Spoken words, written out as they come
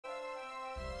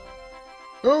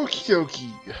Okie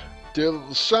dokie. Did a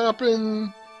little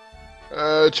shopping.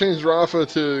 Changed Rafa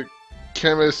to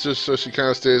chemist just so she kind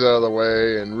of stays out of the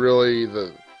way. And really,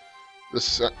 the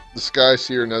Sky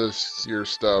Seer and Nether Seer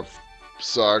stuff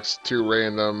sucks. Too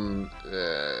random.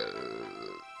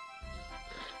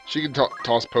 She can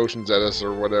toss potions at us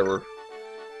or whatever.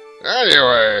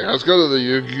 Anyway, let's go to the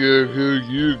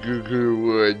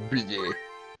wood.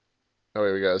 Oh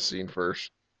wait, we got a scene first.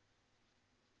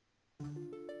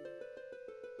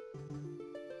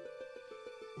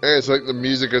 Hey, it's like the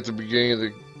music at the beginning of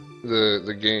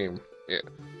the game. Yeah.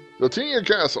 Latinia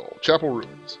Castle, Chapel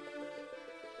Ruins.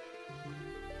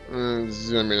 This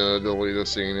is gonna be another deleted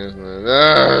scene, isn't it?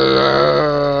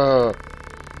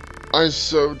 I'm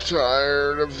so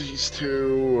tired of these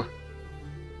two.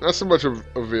 Not so much of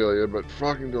Avelia, but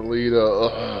fucking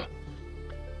Delita. Ugh.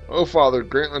 Oh, Father,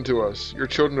 grant unto us, your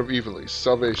children of Evilise,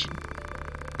 salvation.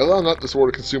 Allow not this war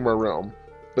to consume our realm,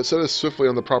 but set us swiftly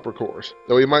on the proper course,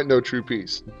 that we might know true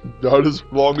peace. Not as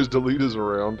long as Delita's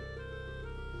around.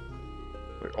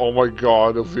 Like, oh my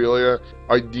god, Ophelia,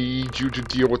 I need you to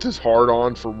deal with this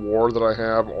hard-on for war that I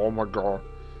have. Oh my god.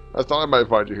 I thought I might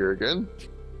find you here again.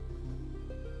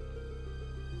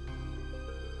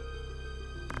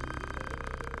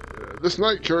 This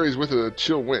night carries with it a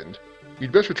chill wind.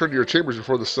 You'd best return to your chambers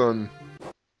before the sun...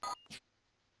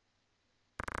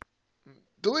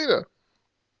 Delita!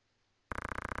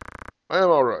 I am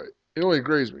alright. It only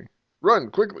grazed me.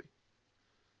 Run, quickly!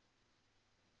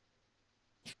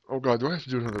 Oh god, do I have to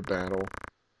do another battle?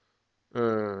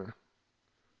 I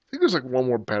think there's like one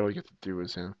more battle you have to do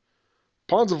as him.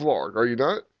 Pawns of Larg, are you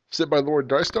not? Set by Lord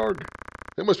Dystarg?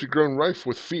 They must be grown rife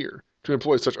with fear to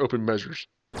employ such open measures.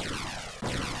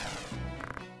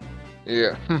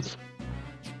 Yeah.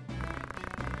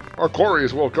 Our quarry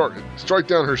is well guarded. Strike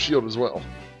down her shield as well.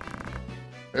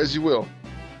 As you will.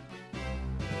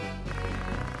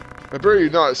 I bury you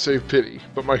not save pity,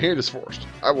 but my hand is forced.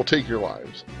 I will take your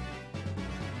lives.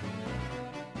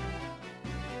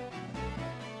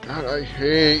 God, I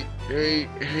hate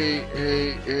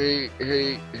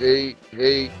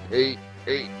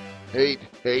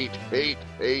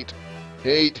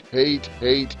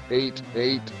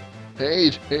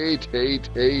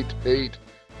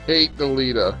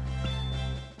Delita.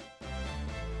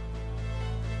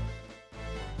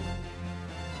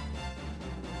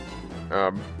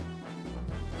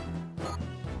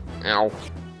 Ow.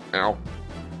 Ow.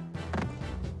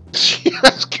 She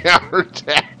has counter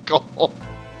tackle.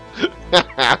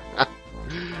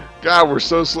 God, we're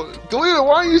so slow. Delita,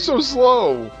 why are you so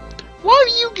slow? Why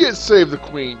do you get Save the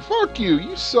Queen? Fuck you,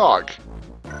 you suck.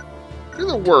 You're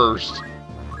the worst.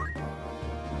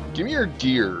 Give me your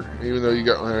gear, even though you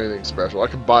don't have anything special. I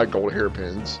can buy gold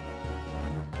hairpins.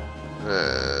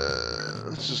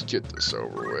 Let's just get this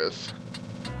over with.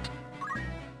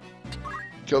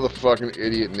 Kill the fucking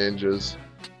idiot ninjas.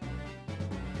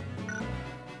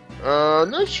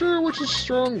 Not sure which is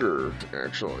stronger,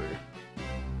 actually.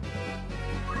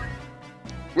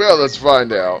 Well, let's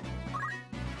find out.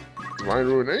 Divine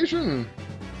Ruination?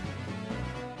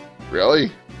 Really?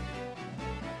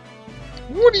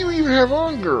 What do you even have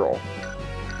on, girl?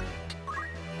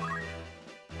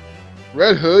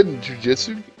 Red Hood and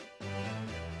Jujitsu? You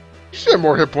should have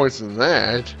more hit points than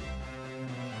that.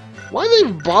 Why do they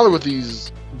even bother with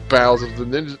these battles if the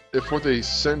ninjas, if what they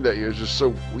send at you is just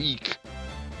so weak?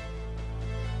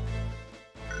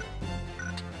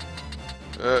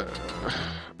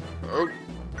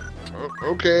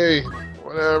 Okay,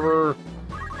 whatever.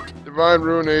 Divine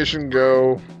Ruination,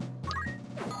 go.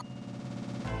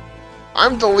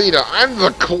 I'm Delita. I'm the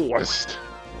coolest.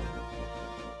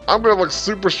 I'm gonna look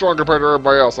super strong compared to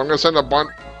everybody else. I'm gonna send a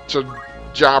bunch of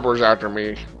jobbers after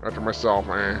me, after myself.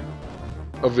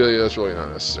 Avelia, that's really not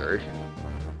necessary.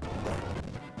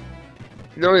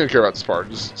 You don't even care about this part.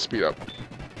 Just speed up.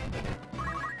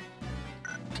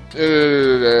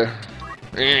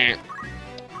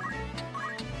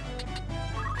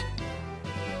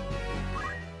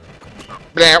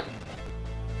 Blah.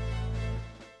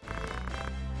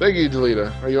 Thank you,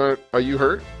 Delita. Are you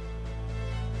hurt?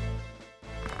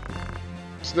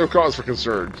 It's no cause for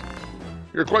concern.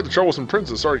 You're quite the troublesome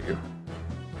princess, aren't you?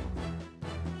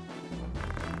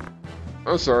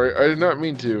 I'm sorry, I did not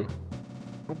mean to.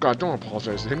 Oh god, don't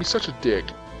apologize to him. He's such a dick.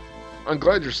 I'm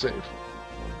glad you're safe.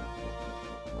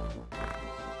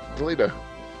 Delita.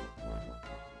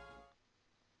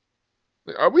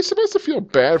 Are we supposed to feel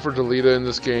bad for Delita in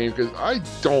this game? Because I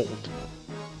don't.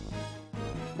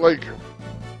 Like,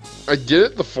 I get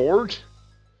it, the Forge,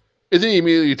 and then he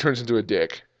immediately turns into a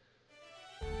dick.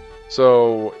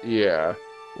 So, yeah.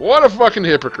 What a fucking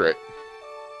hypocrite.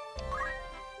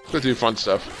 Let's do fun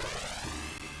stuff.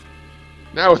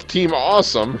 Now with Team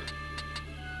Awesome.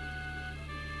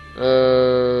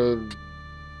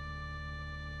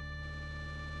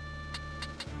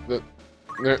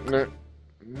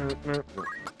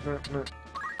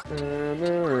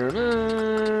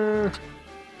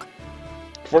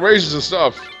 Formations and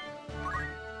stuff.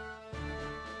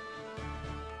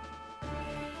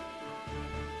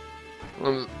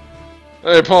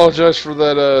 I apologize for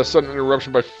that sudden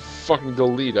interruption by fucking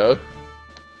Delita.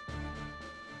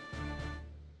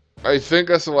 I think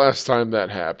that's the last time that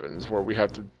happens, where we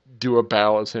have to do a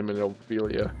battle as him and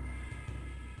Ophelia.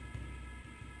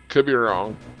 Could be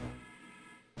wrong.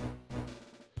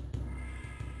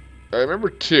 I remember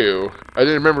two. I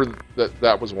didn't remember that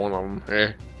that was one of them.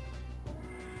 Eh.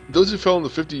 Those who fell in the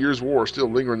 50 Years' War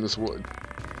still linger in this wood.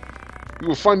 You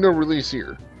will find no release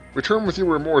here. Return with your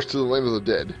remorse to the land of the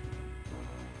dead.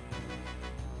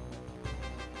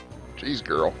 Jeez,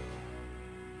 girl.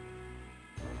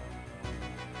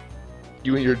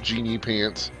 You and your genie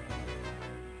pants.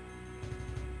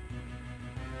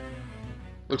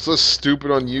 Looks less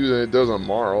stupid on you than it does on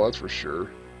Marl, that's for sure.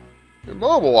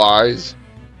 Immobilize?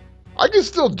 I can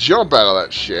still jump out of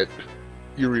that shit.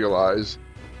 You realize.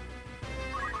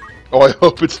 Oh, I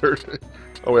hope it's her.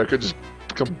 Oh, wait, I could just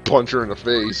come punch her in the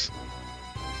face.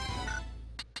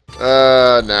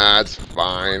 Nah, it's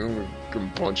fine. I'm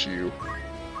gonna punch you.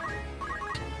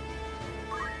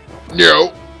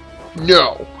 No!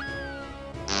 No!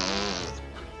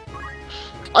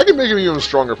 I can make him even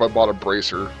stronger if I bought a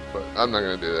bracer, but I'm not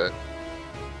gonna do that.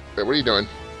 Wait, what are you doing?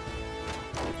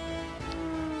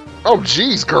 Oh,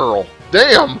 jeez, girl!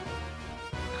 Damn!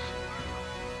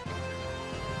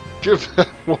 Give that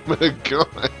woman a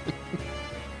gun.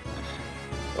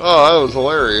 Oh, that was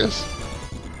hilarious.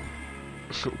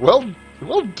 Well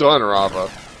done,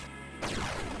 Rafa.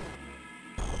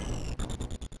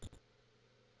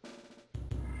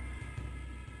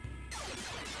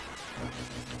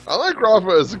 I like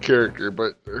Rafa as a character,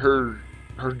 but her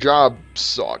job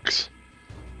sucks.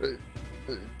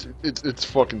 It's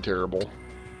fucking terrible.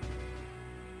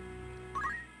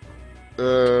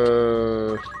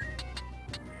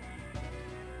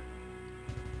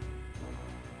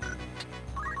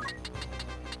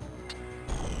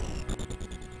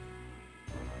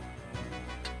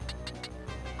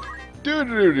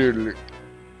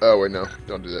 Oh wait, no,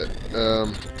 don't do that.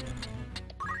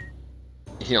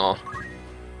 Yeah.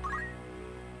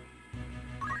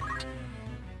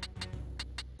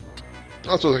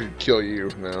 I suppose I could kill you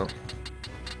now.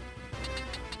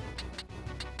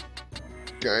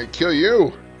 Can I kill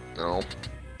you? No.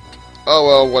 Oh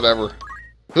well, whatever.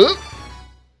 Huh?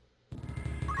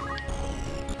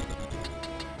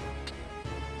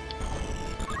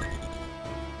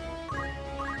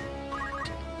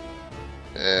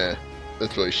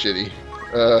 That's really shitty.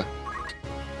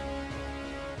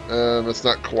 That's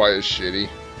not quite as shitty.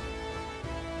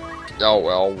 Oh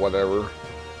well, whatever.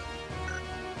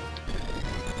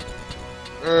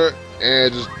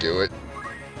 Just do it.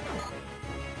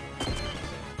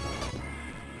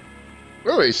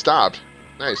 Oh, he stopped.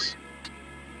 Nice.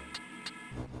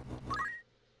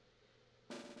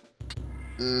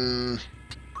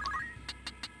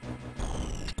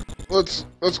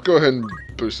 Let's go ahead and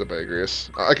boost up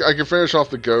Agrius. I can finish off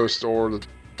the ghost or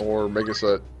make us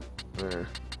a.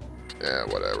 Yeah,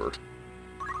 whatever.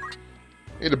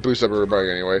 Need to boost up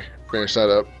everybody anyway. Finish that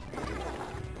up.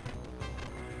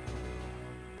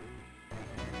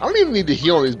 I don't even need to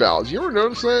heal in these battles. You ever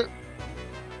notice that?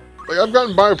 Like, I've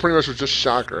gotten by pretty much with just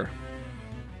Chakra.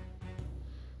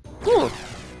 Huh.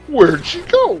 Where'd she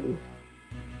go?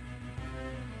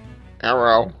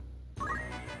 Arrow.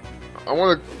 I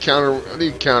want to counter. I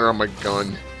need counter on my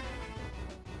gun.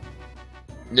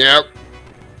 Yep.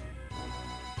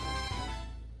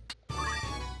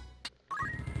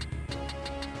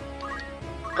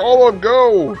 Golem,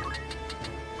 go!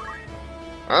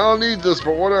 I don't need this,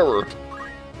 but whatever.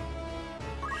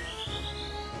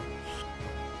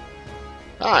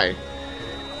 Hi.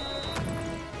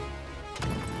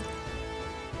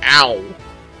 Ow!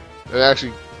 It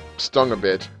actually stung a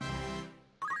bit.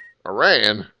 I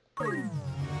ran.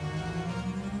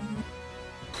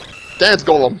 Dance,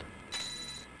 Golem!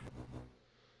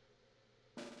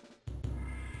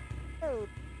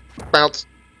 Bounce!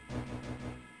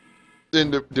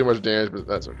 Didn't do much damage, but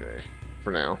that's okay.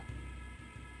 For now.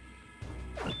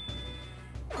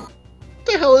 What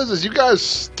the hell is this? You guys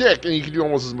stick and you can do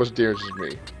almost as much damage as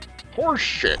me. Horse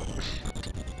shit.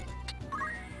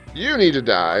 You need to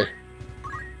die.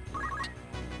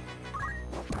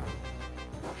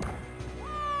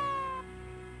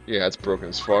 Yeah, it's broken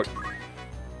as fuck.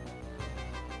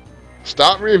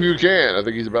 Stop me if you can. I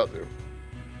think he's about to.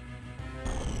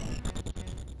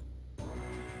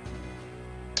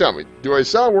 Tell me, do I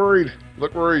sound worried?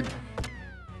 Look worried?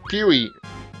 Kiwi.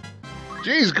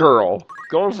 Jeez, girl.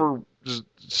 Going for just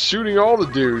shooting all the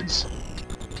dudes.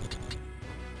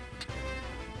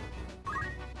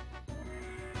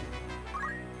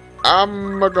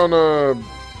 I'm gonna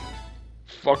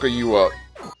fuck you up.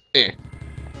 Eh.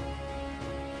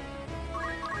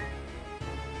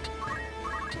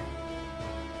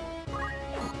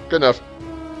 Good enough.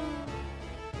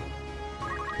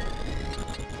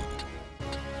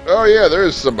 Oh yeah, there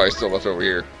is somebody still left over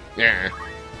here. Yeah.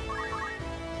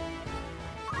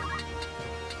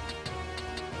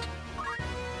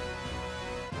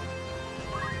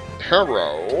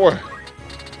 Hello. I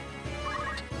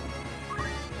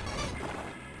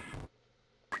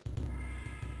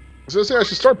was gonna say I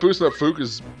should start boosting up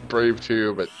Fuka's Brave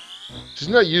too, but she's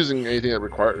not using anything that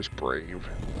requires Brave.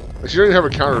 Like, she doesn't have a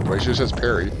counterplay, she just has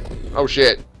parry. Oh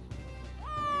shit.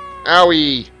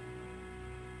 Owie!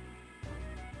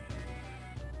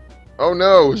 Oh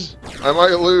no! I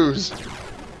might lose.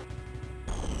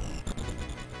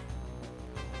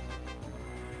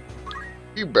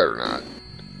 You better not.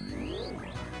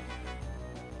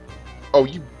 Oh,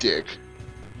 you dick.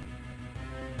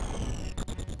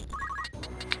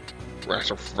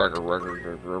 Alright,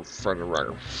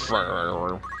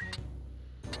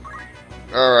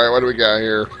 what do we got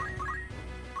here?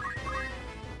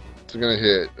 It's gonna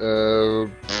hit.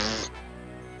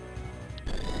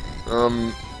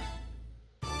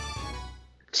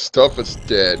 Stuff that's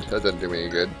dead. That doesn't do me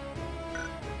any good.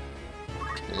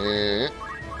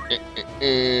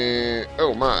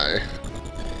 Oh my.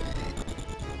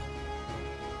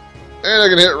 And I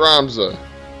can hit Ramza.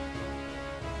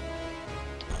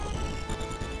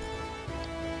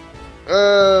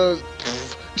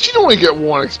 She'd only get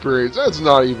one experience. That's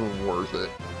not even worth it.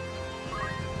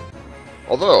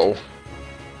 Although,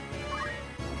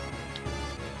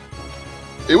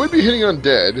 it would be hitting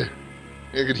undead.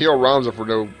 It could heal Ramza for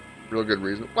no real good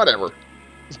reason. Whatever.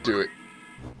 Let's do it.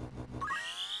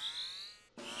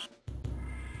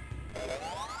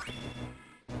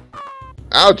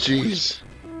 Ouchies.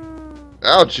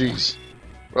 Ouchies.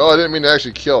 Well, I didn't mean to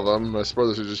actually kill them. I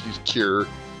suppose I should just use Cure.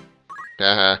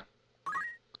 Haha.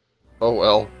 Oh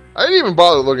well. I didn't even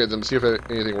bother looking at them to see if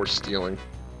anything worth stealing.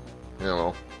 Yeah,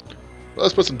 well.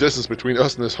 Let's put some distance between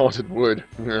us and this haunted wood.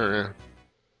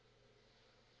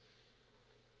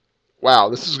 Wow,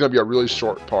 this is going to be a really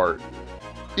short part.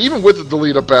 Even with the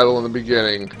delete-up battle in the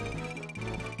beginning.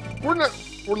 We're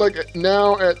like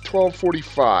now at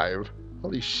 12:45.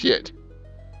 Holy shit.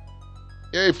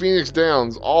 Yay, Phoenix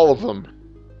Downs. All of them.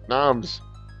 Noms.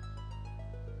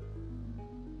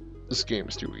 This game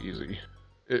is too easy.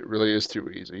 It really is too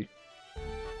easy.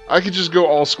 I could just go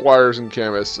all Squires and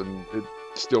Chemists and it'd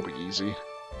still be easy.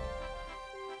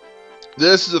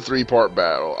 This is a 3-part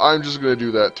battle. I'm just going to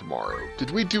do that tomorrow.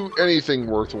 Did we do anything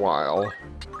worthwhile?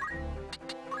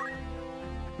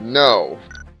 No.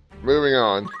 Moving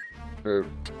on.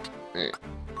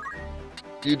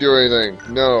 You do anything?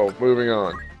 No. Moving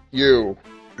on. You.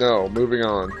 No. Moving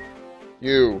on.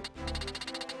 You.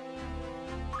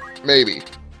 Maybe.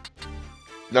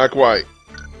 Not quite.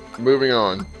 Moving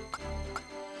on.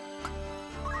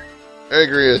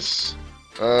 Agrius.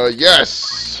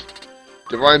 Yes!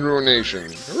 Divine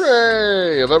Ruination.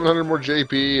 Hooray! 1100 more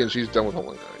JP and she's done with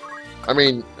Holy Knight. I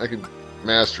mean, I could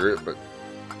master it, but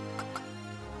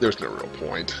there's no real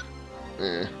point.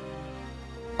 I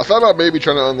thought about maybe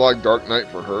trying to unlock Dark Knight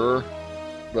for her,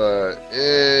 but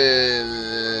it's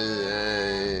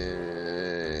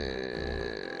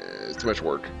too much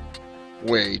work.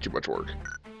 Way too much work.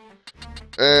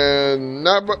 And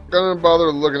not gonna bother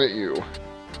looking at you.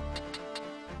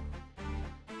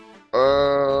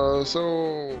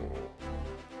 So...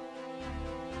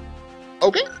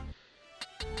 okay.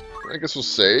 I guess we'll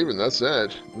save, and that's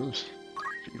it. Jeez,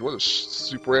 what a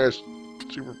super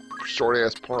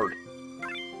short-ass part.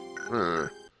 And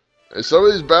some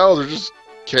of these battles are just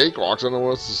cakewalks, I don't know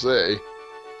what else to say.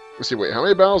 Let's see, wait, how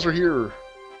many battles are here?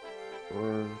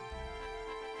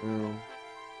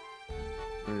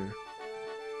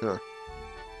 Huh.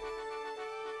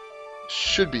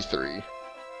 Should be 3.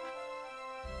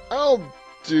 I'll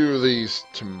do these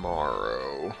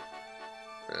tomorrow.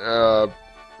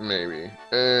 Maybe.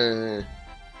 I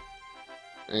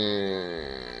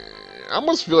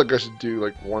almost feel like I should do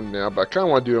like one now, but I kind of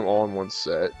want to do them all in one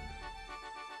set.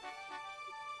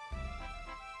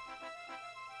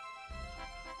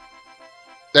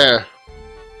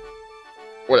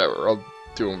 Whatever, I'll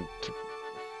do them.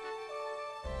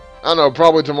 I don't know,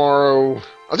 probably tomorrow.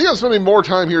 I think I'm spending more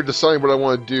time here deciding what I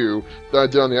want to do than I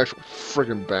did on the actual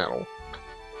friggin' battle.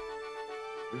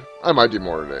 I might do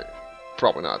more today.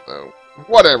 Probably not, though.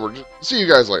 Whatever. Just see you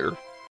guys later.